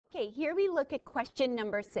Okay, here we look at question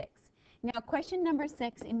number 6. Now, question number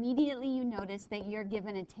 6, immediately you notice that you're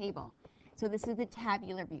given a table. So this is the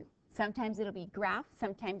tabular view. Sometimes it'll be graph,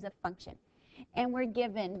 sometimes a function. And we're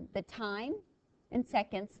given the time in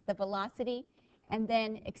seconds, the velocity, and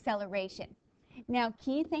then acceleration. Now,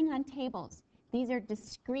 key thing on tables, these are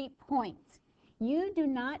discrete points. You do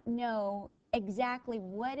not know exactly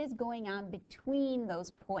what is going on between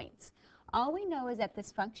those points. All we know is that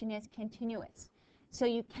this function is continuous. So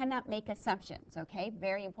you cannot make assumptions, okay?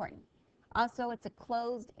 Very important. Also, it's a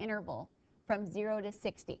closed interval from 0 to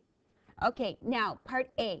 60. Okay, now part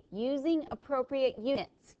A, using appropriate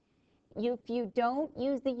units. If you don't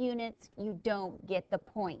use the units, you don't get the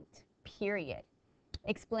point, period.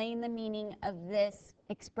 Explain the meaning of this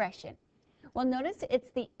expression. Well, notice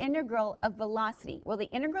it's the integral of velocity. Well, the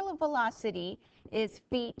integral of velocity is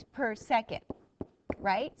feet per second,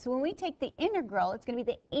 right? So when we take the integral, it's going to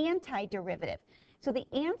be the antiderivative. So the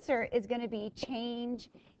answer is going to be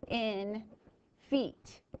change in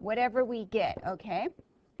feet, whatever we get, okay?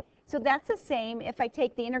 So that's the same if I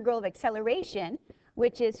take the integral of acceleration,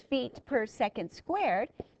 which is feet per second squared.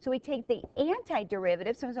 So we take the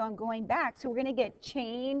antiderivative, so I'm going back. So we're going to get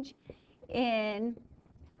change in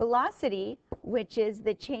velocity, which is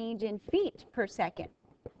the change in feet per second.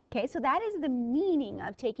 Okay, so that is the meaning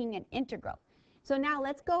of taking an integral. So now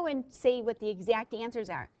let's go and say what the exact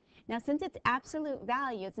answers are. Now, since it's absolute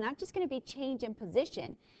value, it's not just going to be change in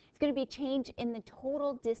position. It's going to be change in the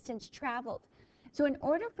total distance traveled. So in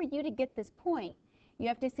order for you to get this point, you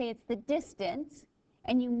have to say it's the distance,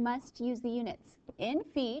 and you must use the units. In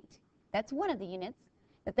feet, that's one of the units,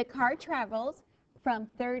 that the car travels from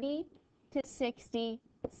 30 to 60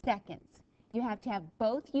 seconds. You have to have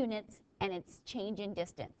both units, and it's change in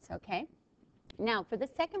distance, okay? Now, for the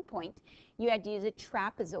second point, you had to use a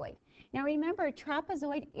trapezoid. Now, remember,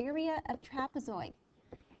 trapezoid, area of trapezoid.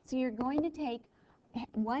 So you're going to take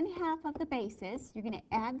 1/2 of the bases, you're going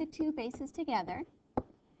to add the two bases together,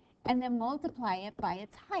 and then multiply it by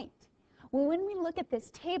its height. Well, when we look at this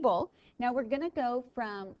table, now we're going to go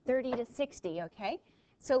from 30 to 60, okay?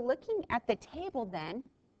 So looking at the table then,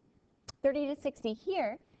 30 to 60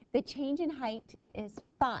 here, the change in height is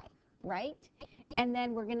 5, right? And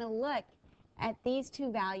then we're going to look at these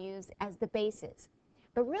two values as the bases.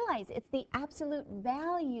 But realize it's the absolute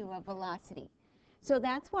value of velocity. So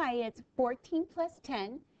that's why it's 14 plus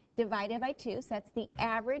 10 divided by 2, so that's the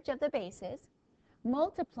average of the bases,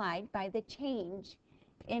 multiplied by the change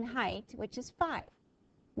in height, which is 5.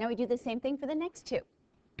 Now we do the same thing for the next two.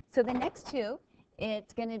 So the next two,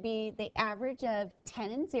 it's going to be the average of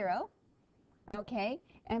 10 and 0, okay,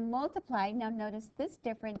 and multiplied. Now notice this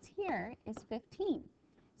difference here is 15.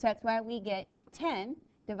 So that's why we get 10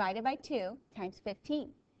 divided by 2 times 15.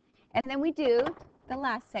 And then we do the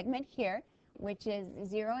last segment here, which is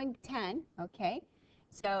 0 and 10, okay?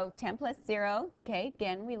 So 10 plus 0, okay,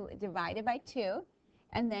 again, we divided by 2.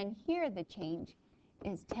 And then here the change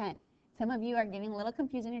is 10. Some of you are getting a little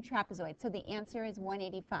confused in your trapezoid. So the answer is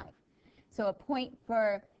 185. So a point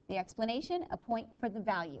for the explanation, a point for the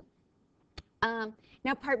value.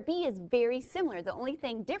 Now part B is very similar. The only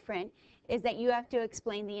thing different is that you have to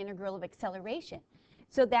explain the integral of acceleration.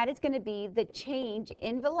 So that is going to be the change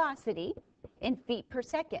in velocity in feet per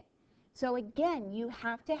second. So again, you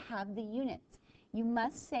have to have the units. You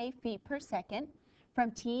must say feet per second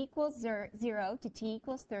from t equals 0 to t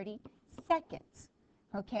equals 30 seconds.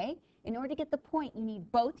 Okay? In order to get the point, you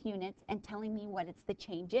need both units and telling me what it's the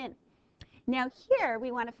change in. Now here,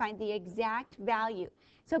 we want to find the exact value.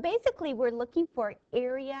 So basically, we're looking for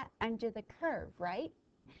area under the curve, right?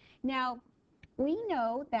 Now, we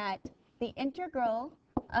know that the integral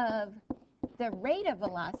of the rate of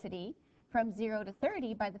velocity from 0 to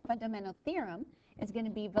 30 by the fundamental theorem is going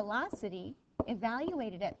to be velocity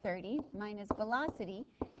evaluated at 30 minus velocity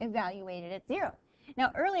evaluated at 0.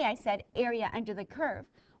 Now, earlier I said area under the curve.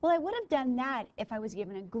 Well, I would have done that if I was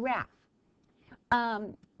given a graph.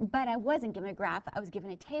 But I wasn't given a graph, I was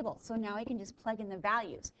given a table. So now I can just plug in the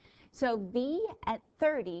values. So V at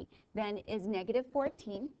 30 then is negative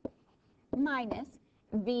 14 minus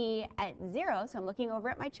V at 0, so I'm looking over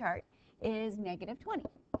at my chart, is negative 20.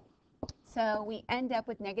 So we end up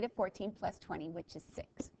with negative 14 plus 20, which is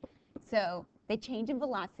 6. So the change in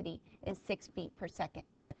velocity is 6 feet per second.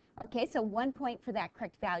 Okay, so 1 point for that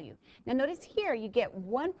correct value. Now notice here you get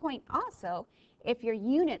 1 point also if your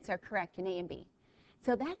units are correct in A and B.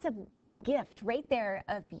 So that's a gift right there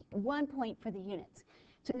of 1 point for the units.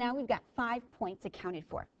 So now we've got 5 points accounted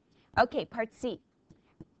for. Okay, part C.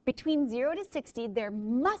 Between 0 to 60, there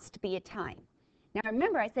must be a time. Now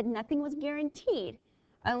remember, I said nothing was guaranteed,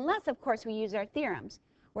 unless, of course, we use our theorems,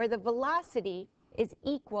 where the velocity is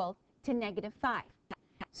equal to -5.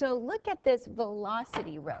 So look at this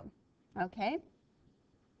velocity row, okay?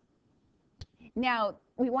 Now,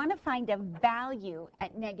 we want to find a value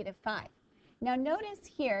at -5. Now, notice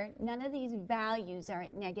here, none of these values are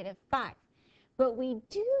at -5. But we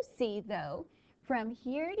do see, though, from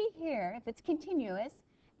here to here, if it's continuous,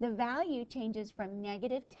 the value changes from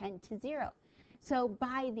 -10 to 0. So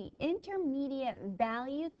by the intermediate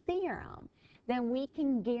value theorem, then we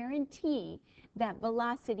can guarantee that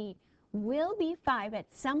velocity will be 5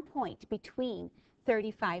 at some point between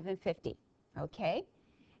 35 and 50, okay?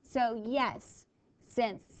 So yes,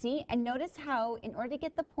 see, and notice how in order to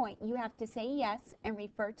get the point, you have to say yes and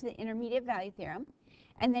refer to the intermediate value theorem.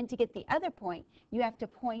 And then to get the other point, you have to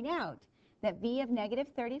point out that v of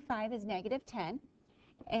 -35 is -10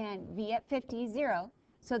 and v at 50 is 0.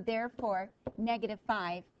 So therefore,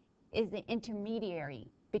 -5 is the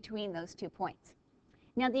intermediary between those 2 points.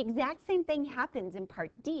 Now the exact same thing happens in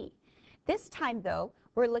part D. This time though,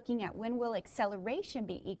 we're looking at when will acceleration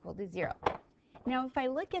be equal to 0. Now if I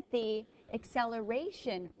look at the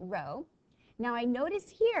acceleration row, now I notice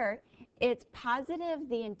here it's positive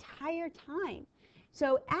the entire time.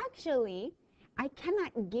 So actually, I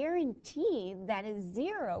cannot guarantee that a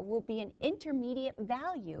 0 will be an intermediate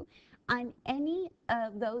value on any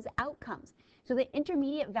of those outcomes. So the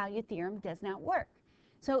intermediate value theorem does not work.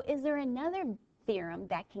 So is there another theorem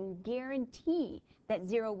that can guarantee that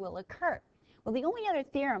 0 will occur? Well, the only other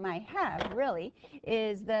theorem I have really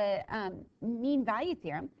is the mean value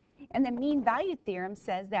theorem. And the mean value theorem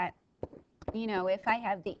says that, you know, if I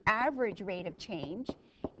have the average rate of change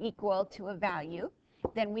equal to a value,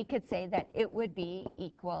 then we could say that it would be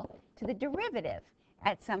equal to the derivative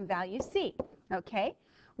at some value c, okay?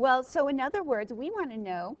 Well, so in other words, we want to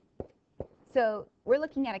know, so we're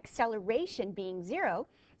looking at acceleration being 0,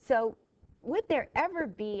 so would there ever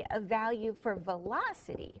be a value for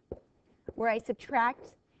velocity where I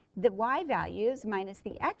subtract the y values minus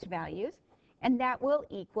the x values, and that will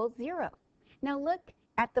equal 0? Now look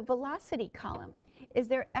at the velocity column. Is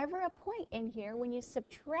there ever a point in here when you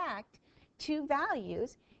subtract 2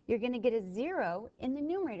 values, you're going to get a 0 in the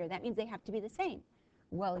numerator? That means they have to be the same.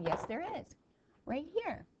 Well, yes, there is, right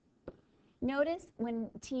here. Notice when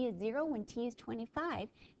t is 0, when t is 25,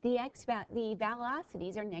 the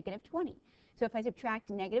velocities are -20. So if I subtract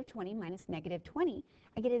 -20 minus -20,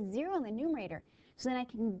 I get a 0 in the numerator. So then I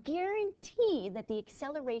can guarantee that the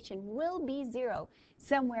acceleration will be 0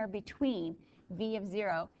 somewhere between v of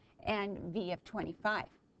 0 and v of 25.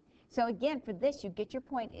 So again, for this, you get your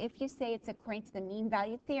point if you say it's according to the mean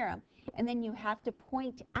value theorem, and then you have to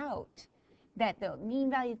point out that the mean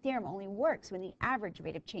value theorem only works when the average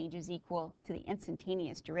rate of change is equal to the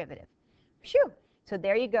instantaneous derivative. Phew! So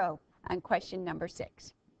there you go on question number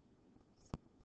 6.